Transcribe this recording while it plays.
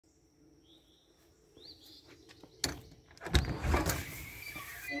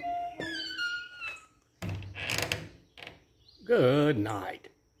Good night.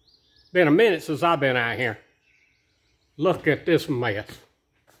 Been a minute since I've been out here. Look at this mess.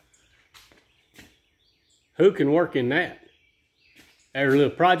 Who can work in that? There's a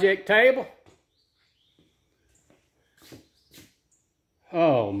little project table.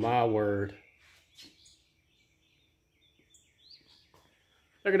 Oh my word.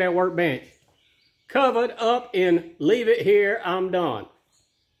 Look at that workbench. Covered up in leave it here, I'm done.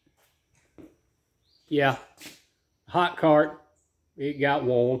 Yeah, hot cart, it got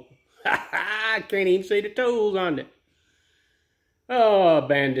warm. I can't even see the tools on it. Oh,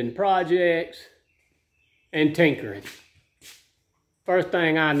 abandoned projects and tinkering. First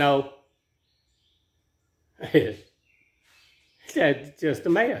thing I know is that's just a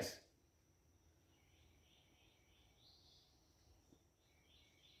mess.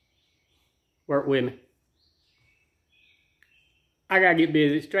 Work with me. I gotta get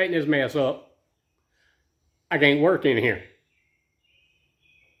busy, straighten this mess up. I can't work in here.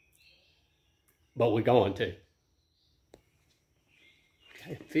 But we're going to.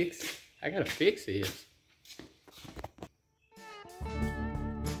 I gotta fix this.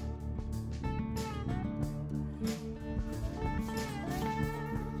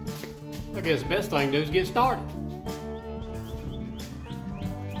 I guess the best thing to do is get started.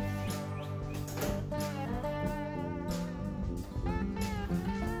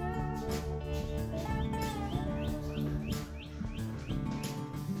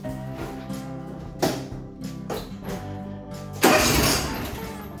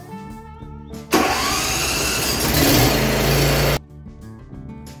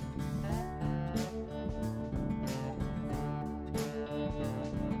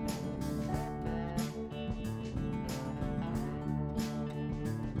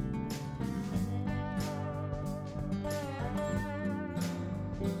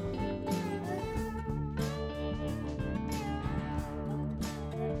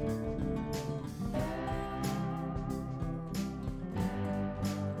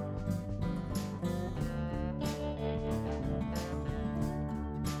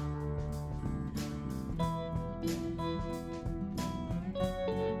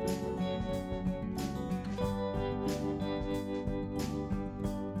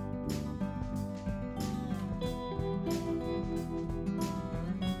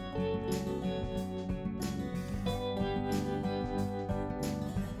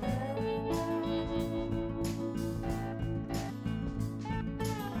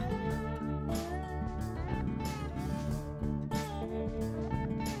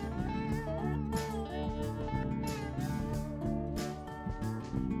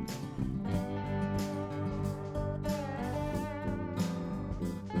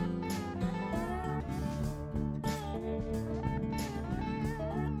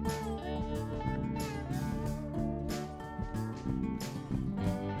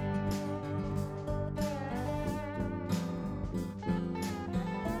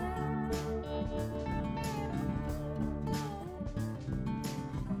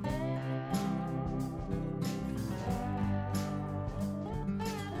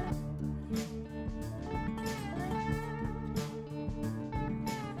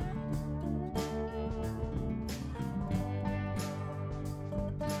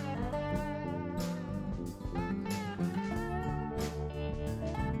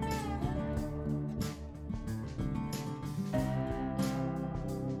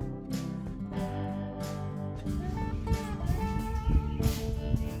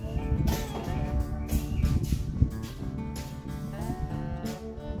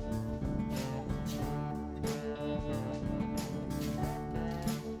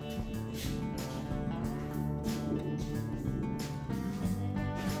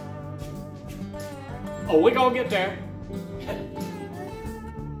 Oh, we're gonna get there.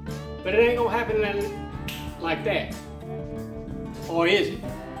 But it ain't gonna happen like that. Or is it?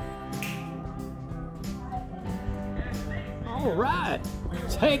 All right,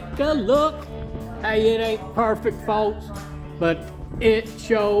 take a look. Hey, it ain't perfect, folks, but it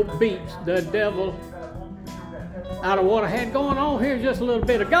sure beats the devil out of what I had going on here just a little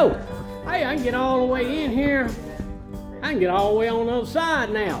bit ago. Hey, I can get all the way in here. I can get all the way on the other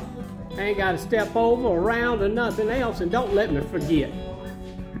side now. I ain't got to step over, around, or nothing else, and don't let me forget.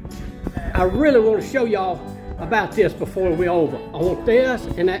 I really want to show y'all about this before we're over. I want this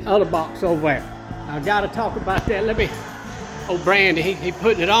and that other box over there. I got to talk about that. Let me, oh, Brandy, he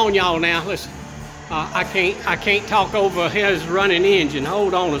putting it on y'all now. Listen, I can't talk over his running engine.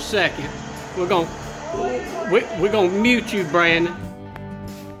 Hold on a second. We're gonna mute you, Brandon.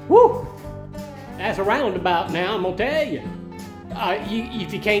 Woo! That's a roundabout now, I'm gonna tell you.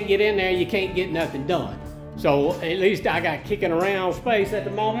 If you can't get in there, you can't get nothing done. So at least I got kicking around space at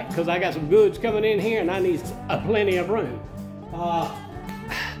the moment because I got some goods coming in here and I need plenty of room.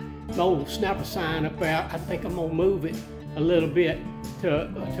 The old snapper sign up there, I think I'm gonna move it a little bit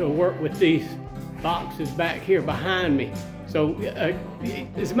to work with these boxes back here behind me. So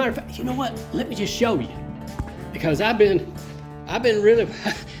as a matter of fact, you know what? Let me just show you, because I've been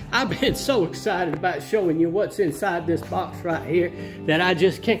so excited about showing you what's inside this box right here that I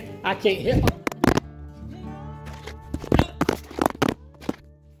can't hit.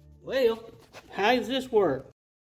 Well, how does this work?